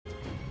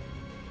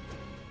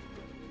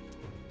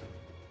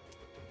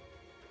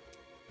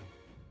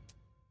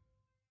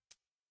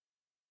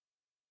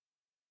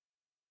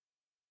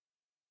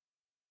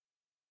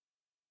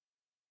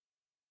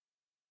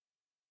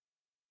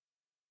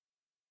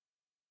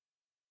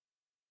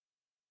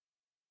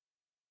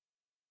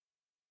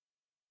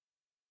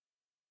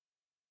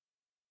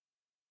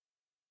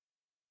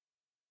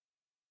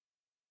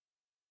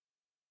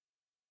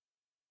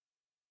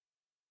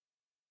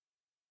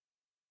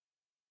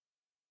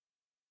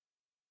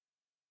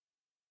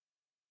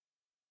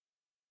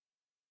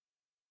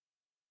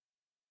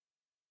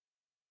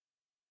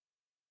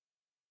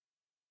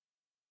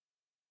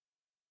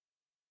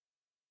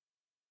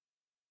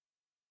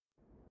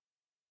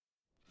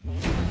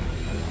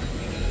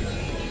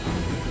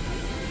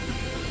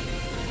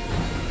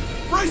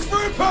Brace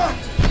for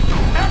impact!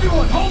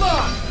 Everyone, hold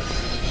on!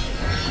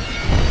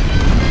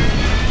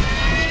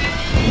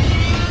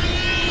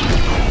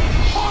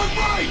 Hard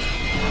right!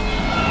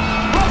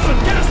 Russell,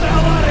 get us the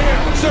hell out of here!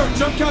 Sir,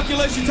 jump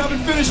calculations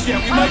haven't finished yet.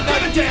 We might not... give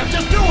a damn!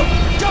 Just do it!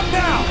 Jump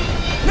now!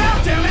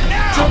 Now, damn it,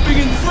 now! Jumping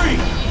in 3,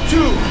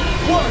 2,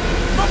 1...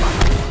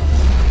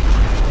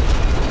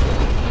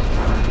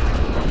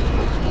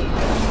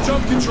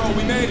 Jump control,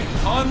 we made it.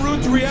 En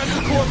route to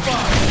reactor core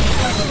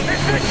 5.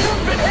 This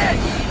ship's been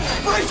hit!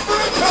 Brace for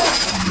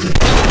impact!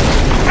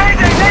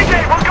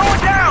 Mayday, we're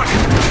going down!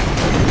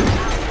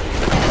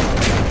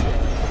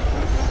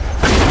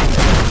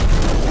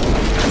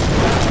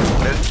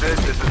 This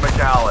is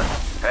McAllen.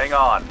 Hang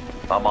on.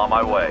 I'm on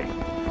my way.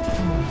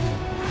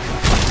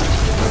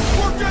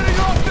 We're getting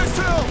off this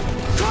hill!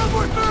 Come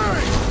with me!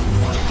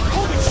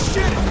 Holy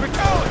shit, it's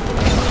McAllen!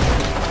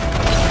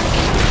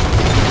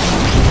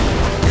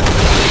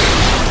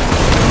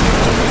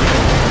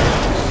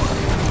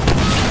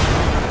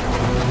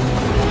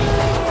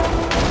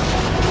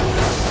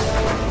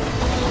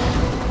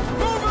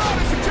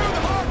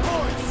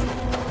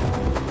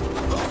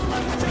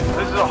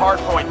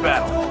 Hardpoint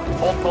battle.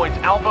 Hold points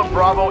Alpha,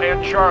 Bravo,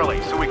 and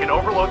Charlie so we can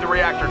overload the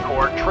reactor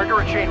core, trigger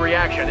a chain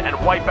reaction, and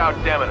wipe out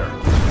Demeter.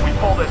 If we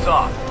pull this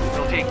off,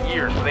 it'll take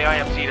years for the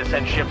IMC to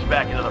send ships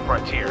back into the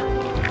frontier.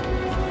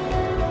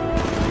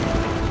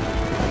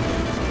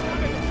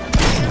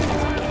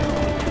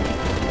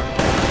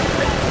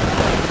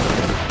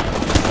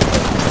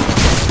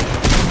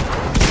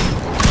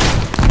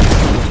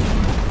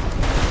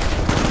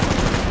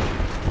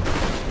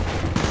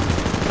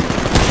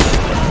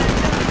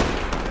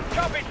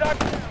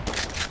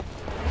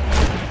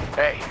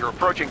 Hey, you're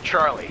approaching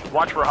Charlie.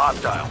 Watch for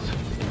hostiles.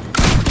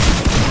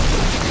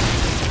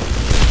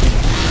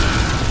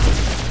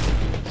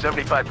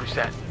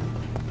 75%.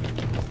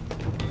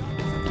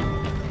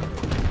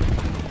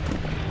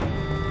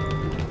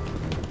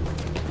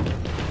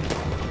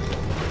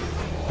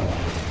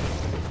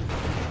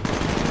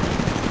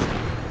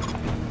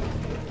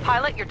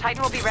 Pilot, your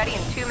Titan will be ready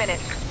in 2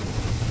 minutes.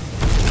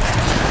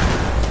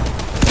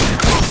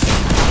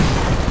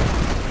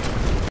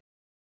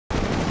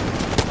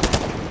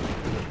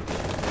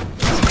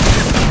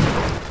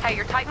 Hey,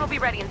 your Titan will be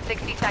ready in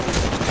 60 seconds.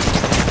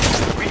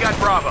 We got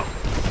Bravo.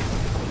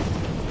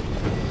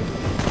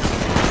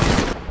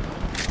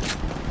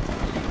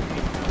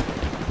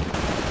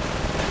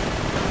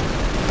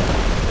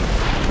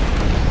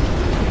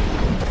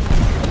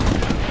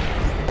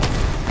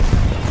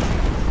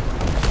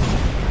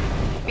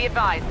 Be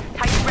advised,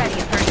 Titan's ready in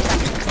 30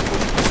 seconds.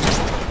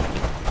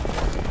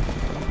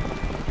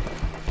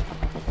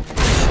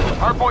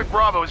 Hardpoint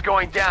Bravo is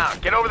going down.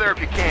 Get over there if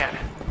you can.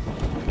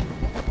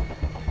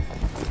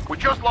 We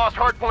just lost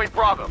Hardpoint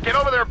Bravo. Get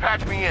over there and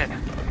patch me in.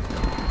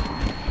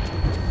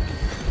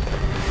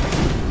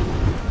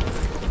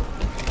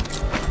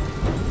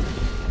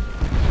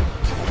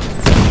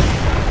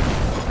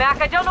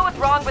 Mac, I don't know what's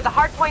wrong, but the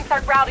hardpoints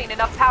aren't routing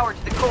enough power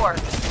to the core.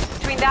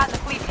 Between that and the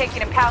fleet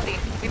taking and pounding,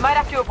 we might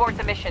have to abort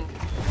the mission.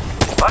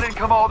 I didn't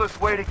come all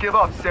this way to give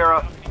up,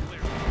 Sarah.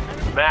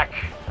 Mac,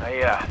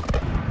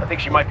 I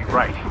think she might be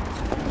right.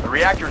 The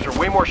reactors are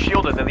way more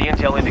shielded than the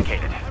intel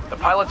indicated. The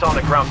pilots on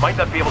the ground might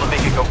not be able to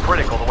make it go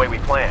critical the way we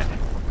planned.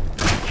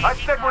 I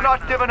said we're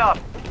not giving up.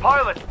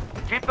 Pilot,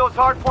 keep those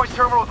hardpoint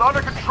terminals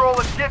under control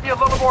and give me a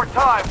little more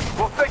time.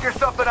 We'll figure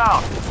something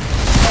out.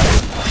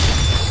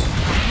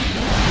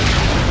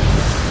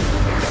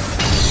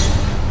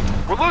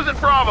 We're losing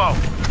Bravo.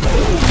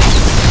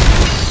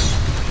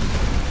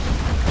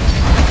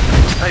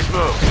 Nice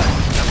move.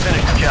 Now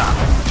finish the job.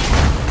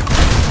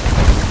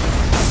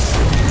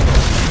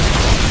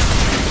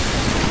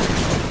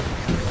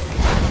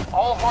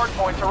 All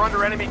hardpoints are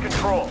under enemy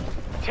control.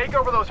 Take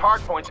over those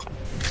hardpoints.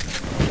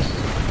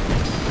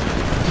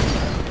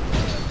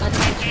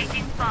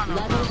 Attention.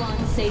 Level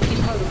 1 safety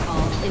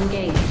protocol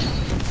engaged.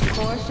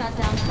 Core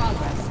shutdown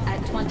progress at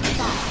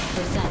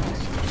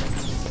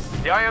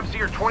 25%. The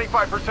IMC are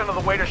 25% of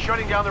the way to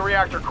shutting down the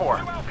reactor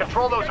core.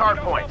 Control those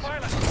hardpoints.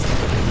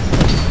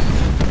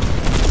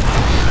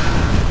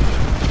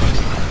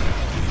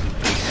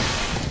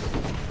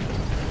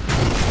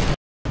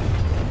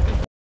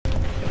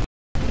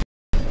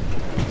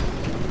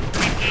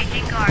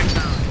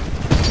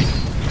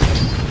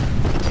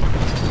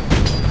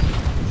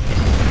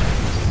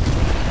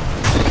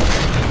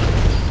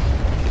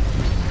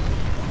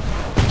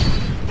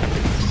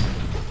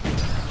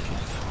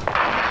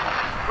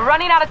 We're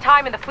running out of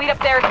time and the fleet up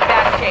there is in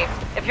bad shape.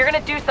 If you're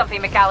gonna do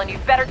something, McAllen, you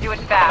better do it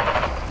fast.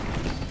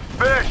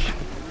 Fish,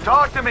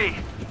 talk to me.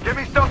 Give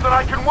me something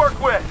I can work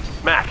with.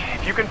 Mac,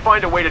 if you can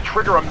find a way to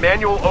trigger a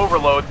manual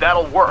overload,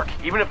 that'll work,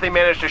 even if they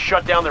manage to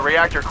shut down the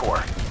reactor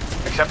core.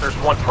 Except there's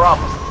one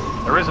problem.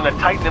 There isn't a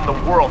Titan in the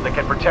world that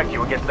can protect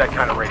you against that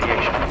kind of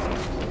radiation.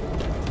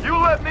 You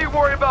let me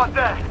worry about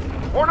that.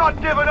 We're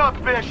not giving up,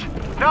 Fish.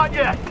 Not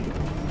yet.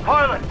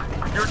 Pilot,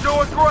 you're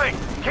doing great.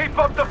 Keep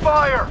up the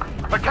fire.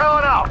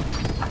 McAllen out.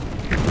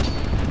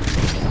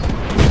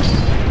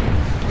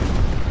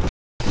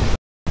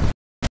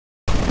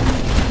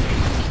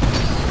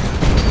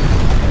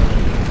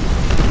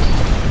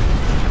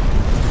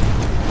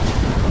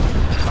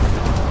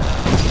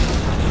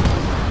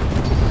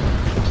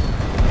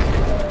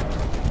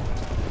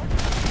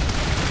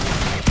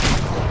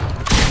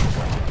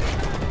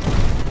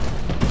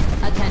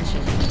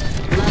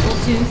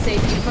 2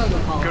 safety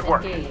protocols Good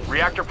work. engaged.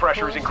 Reactor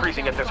pressure is Core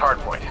increasing at this shutdown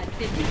hardpoint. progress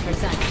at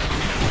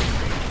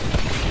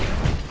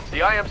 50%. The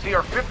IMC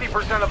are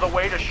 50% of the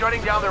way to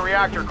shutting down the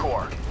reactor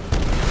core.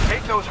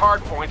 Take those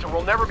hardpoints or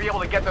we'll never be able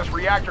to get this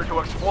reactor to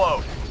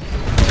explode.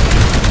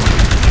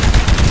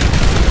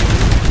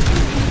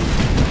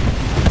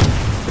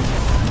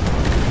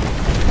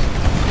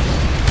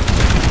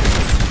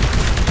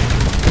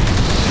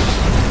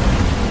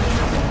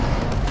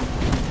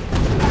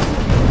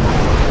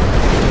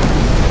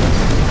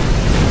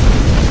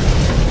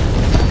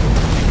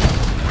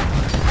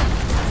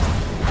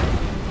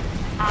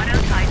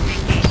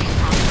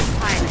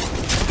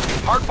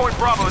 Hardpoint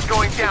Bravo is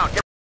going down.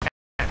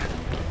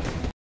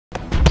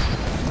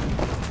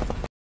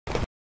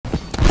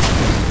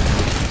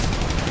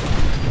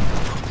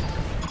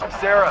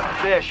 Sarah,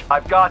 Fish,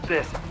 I've got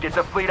this. Get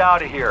the fleet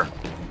out of here.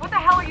 What the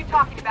hell are you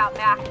talking about,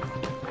 Mac?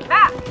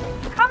 Mac,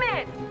 come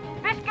in!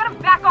 Fish, get him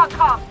back on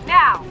comms,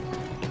 now!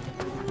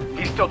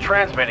 He's still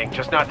transmitting,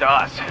 just not to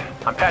us.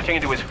 I'm patching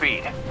into his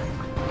feed.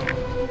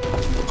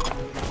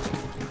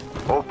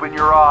 Open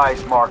your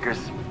eyes, Marcus.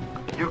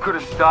 You could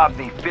have stopped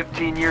me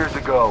 15 years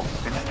ago.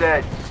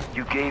 Instead,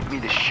 you gave me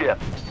the ship.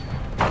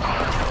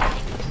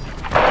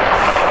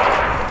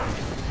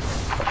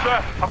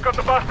 Sir, I've got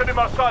the bastard in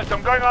my sights.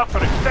 I'm going after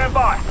him. Stand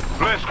by.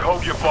 Blisk,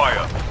 hold your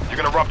fire. You're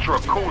gonna rupture a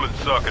coolant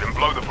circuit and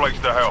blow the place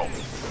to hell.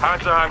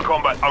 Hand-to-hand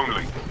combat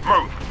only.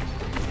 Move.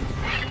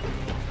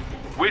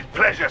 With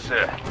pleasure,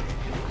 sir.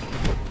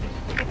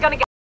 He's gonna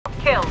get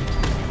killed.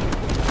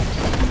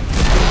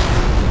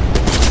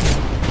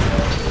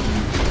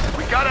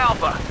 We got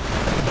Alpha.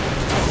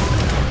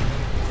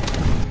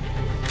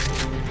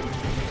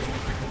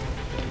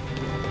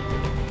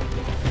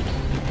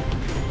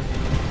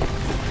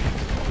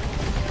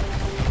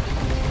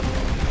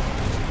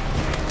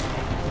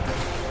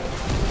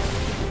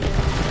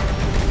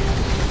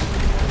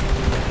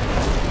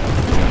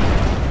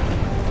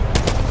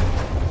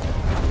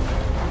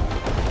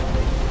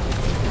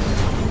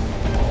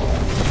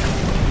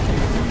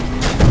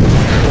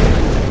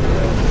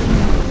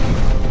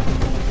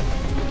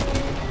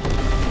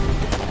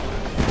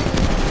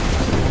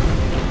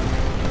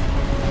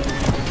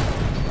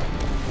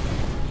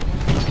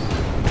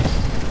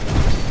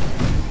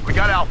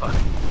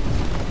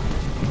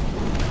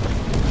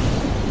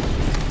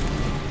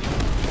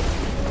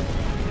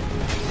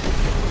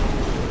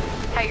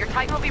 Okay, your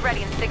Titan will be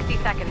ready in 60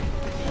 seconds.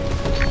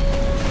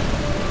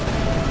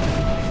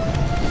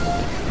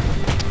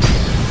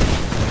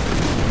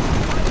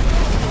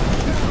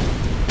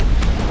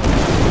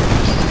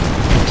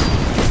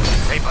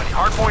 Hey buddy,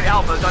 Hardpoint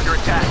Alpha is under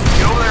attack.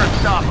 Get over there and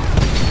stop him.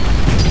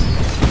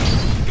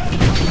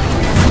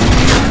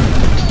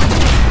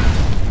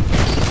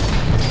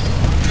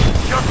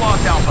 Just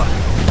lost Alpha.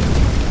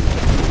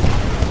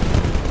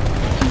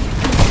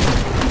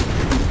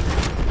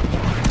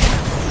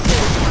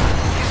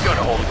 He's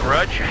gonna hold a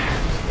grudge.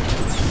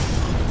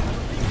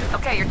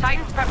 Okay, your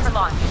Titan's prepped for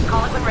launch.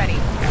 Call it when ready.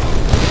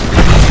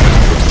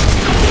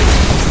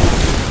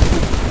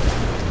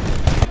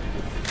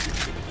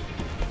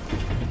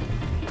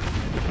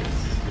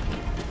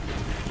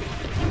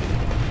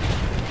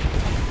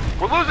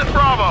 We're losing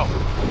Bravo.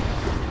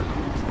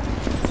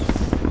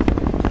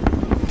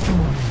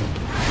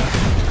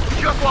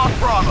 Just lost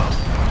Bravo.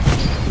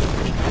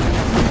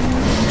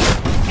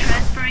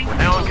 Transferring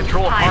Now in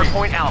control of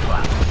Hardpoint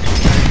Alpha.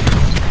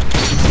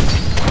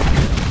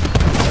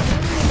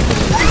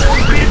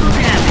 critical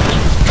damage.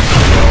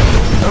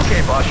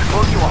 Okay, boss, you're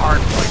close to a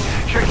hardpoint.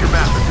 Check your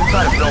map. It's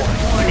inside a building.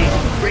 Warning,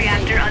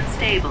 reactor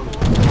unstable.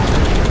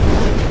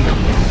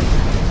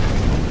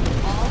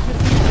 All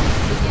personnel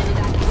begin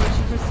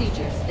evacuation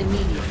procedures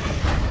immediately.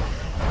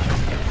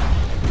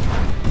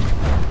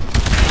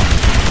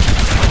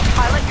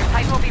 Pilot, your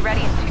Titan will be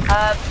ready in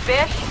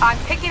Fish, I'm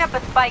picking up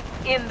a spike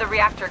in the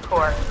reactor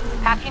core.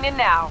 Patching in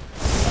now.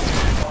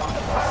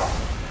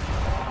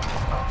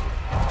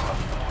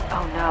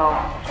 Oh no.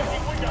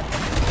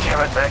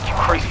 Damn it, Mac, you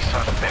crazy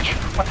son of a bitch.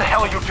 What the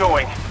hell are you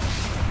doing?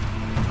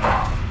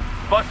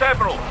 Boss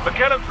Admiral,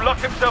 McKellen's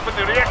locked himself in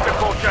the reactor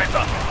core chamber.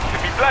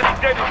 He'll be bloody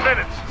dead in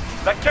minutes.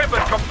 That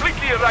chamber's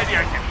completely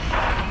irradiated.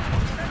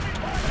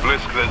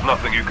 Blisk, there's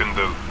nothing you can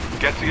do.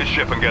 Get to your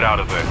ship and get out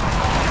of there.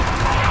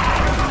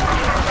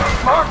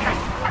 Marcus,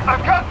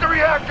 I've got the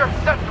reactor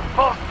set to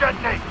pulse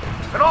detonate,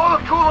 and all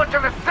the coolant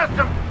in the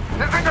system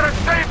isn't gonna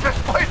save this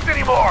place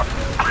anymore.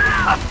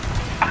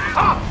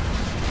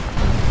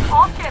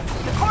 All ships,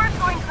 the core is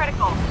going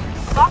critical.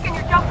 Lock in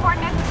your jump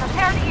coordinates and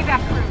prepare to evac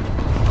crew.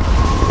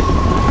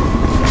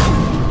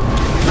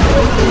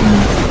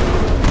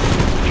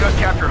 Just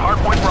captured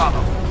Hardpoint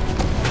Bravo.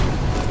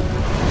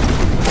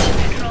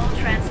 Control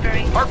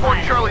transferring to Hardpoint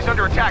pilot. Charlie's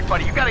under attack,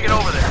 buddy. You gotta get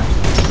over there.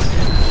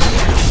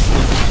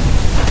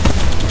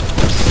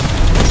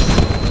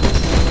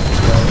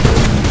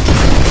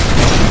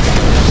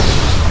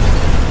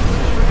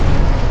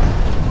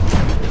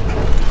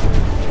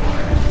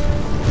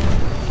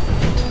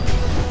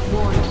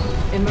 Warning.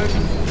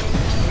 Emergency.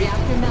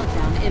 Reactor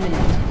meltdown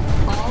imminent.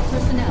 All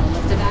personnel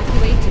must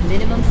evacuate to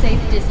minimum safe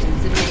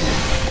distance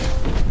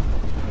immediately.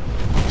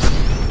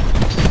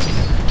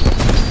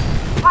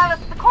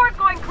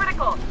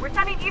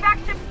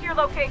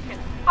 location.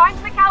 Find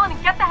McAllen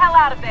and get the hell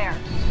out of there.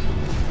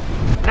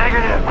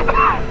 Negative.